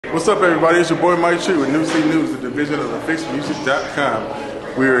What's up, everybody? It's your boy Mike Tree with New C News, the division of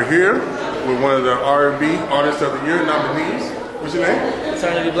thefixedmusic.com. We are here with one of the R&B Artist of the Year nominees. What's your name?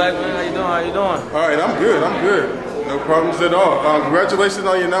 Eternity Blackman. How you doing? How you doing? All right, I'm good. I'm good. No problems at all. Congratulations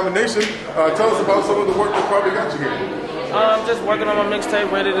on your nomination. Tell us about some of the work that probably got you here. I'm just working on my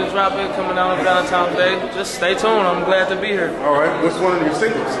mixtape, ready to drop it, coming out on Valentine's Day. Just stay tuned. I'm glad to be here. All right. What's one of your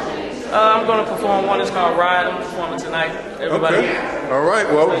singles? I'm going to perform one. It's called Ride. I'm performing tonight. Everybody. Okay. All right.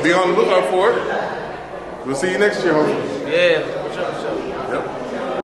 Well, be on the lookout for it. We'll see you next year, hopefully. Yeah, for sure.